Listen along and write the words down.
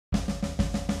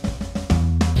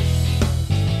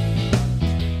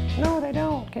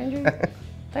Angie.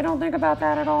 They don't think about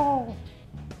that at all.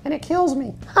 And it kills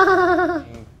me.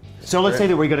 So let's say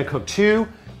that we're gonna cook 2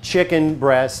 chicken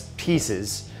breast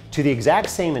pieces to the exact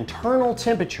same internal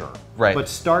temperature, right, but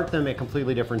start them at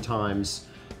completely different times,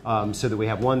 so that we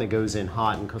have one that goes in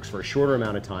hot and cooks for a shorter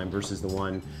amount of time versus the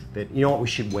one that, you know what, we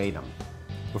should weigh them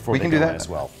before they go in as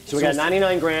well. So we got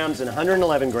 99 grams and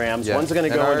 111 grams. Yeah. One's gonna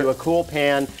go into a cool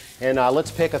pan, and let's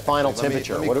pick a final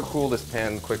temperature. Let me cool this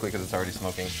pan quickly because it's already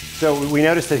smoking. So we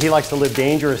noticed that he likes to live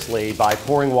dangerously by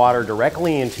pouring water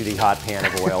directly into the hot pan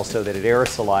of oil so that it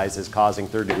aerosolizes, causing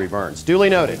 3rd-degree burns. Duly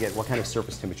noted. What kind of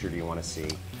surface temperature do you want to see?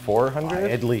 400?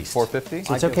 At least. 450?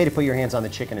 So it's okay to put your hands on the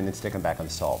chicken and then stick them back on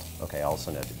the salt. Okay,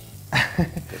 also noted.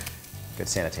 Good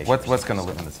sanitation. What's going to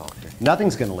live in the salt here?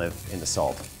 Nothing's going to live in the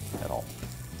salt at all.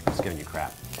 I'm just giving you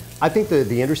crap. I think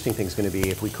the interesting thing is going to be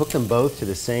if we cook them both to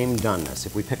the same doneness,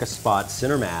 if we pick a spot,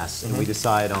 center mass, and we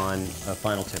decide on a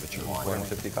final temperature.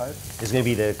 155? Is going to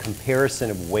be the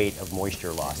comparison of weight of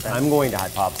moisture loss. I'm going to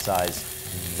hypothesize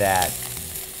that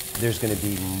there's going to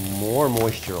be more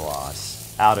moisture loss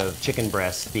out of chicken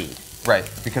breast feet. Right,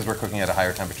 because we're cooking at a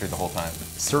higher temperature the whole time.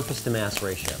 Surface to mass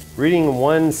ratio. Reading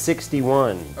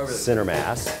 161 center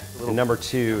mass, and number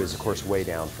 2 is of course way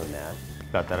down from that.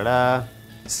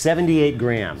 78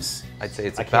 grams. I'd say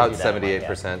it's about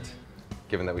 78%,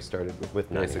 given that we started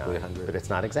with basically 100. But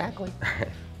it's not exactly. I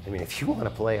mean, if you want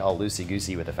to play all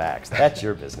loosey-goosey with the facts, that's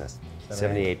your business.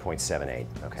 78.78.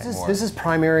 Okay. This is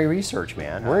primary research,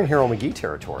 man. We're in Hero McGee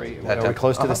territory. Are we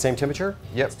close to the same temperature?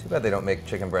 Yep. It's too bad they don't make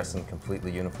chicken breasts in completely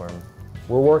uniform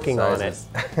We're working sizes.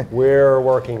 on it. We're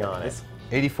working on it.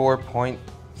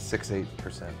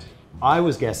 84.68%. I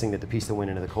was guessing that the piece that went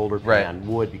into the colder pan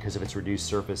would, because of its reduced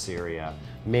surface area,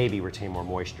 maybe retain more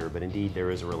moisture, but indeed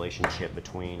there is a relationship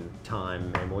between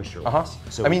time and moisture loss.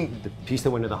 So I mean, the piece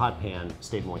that went into the hot pan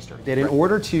stayed moister. That in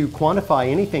order to quantify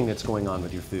anything that's going on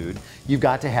with your food, you've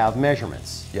got to have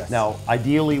measurements. Yes. Now,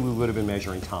 ideally we would have been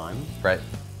measuring time. Right.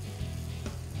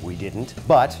 We didn't,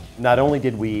 but not only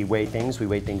did we weigh things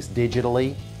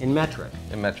digitally in metric.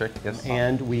 In metric, yes.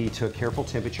 And we took careful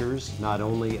temperatures, not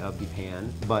only of the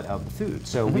pan, but of the food.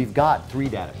 So we've got 3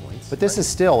 data points. But this is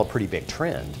still a pretty big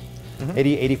trend.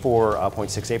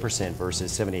 84.68%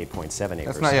 versus 78.78%.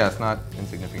 That's not, it's not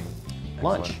insignificant.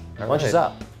 Lunch. Lunch is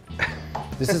up.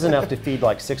 This is enough to feed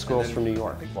like 6 girls from New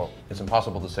York. Well, it's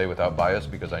impossible to say without bias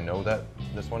because I know that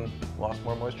this one lost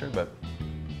more moisture, but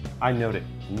I noted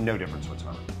no difference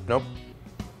whatsoever. Nope.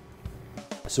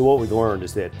 So what we've learned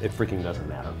is that it freaking doesn't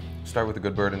matter. Start with a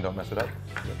good bird and don't mess it up.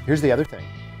 Here's the other thing.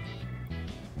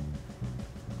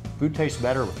 Food tastes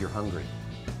better if you're hungry.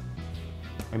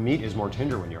 And meat is more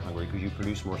tender when you're hungry because you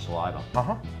produce more saliva.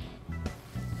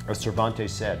 As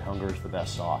Cervantes said, hunger is the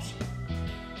best sauce.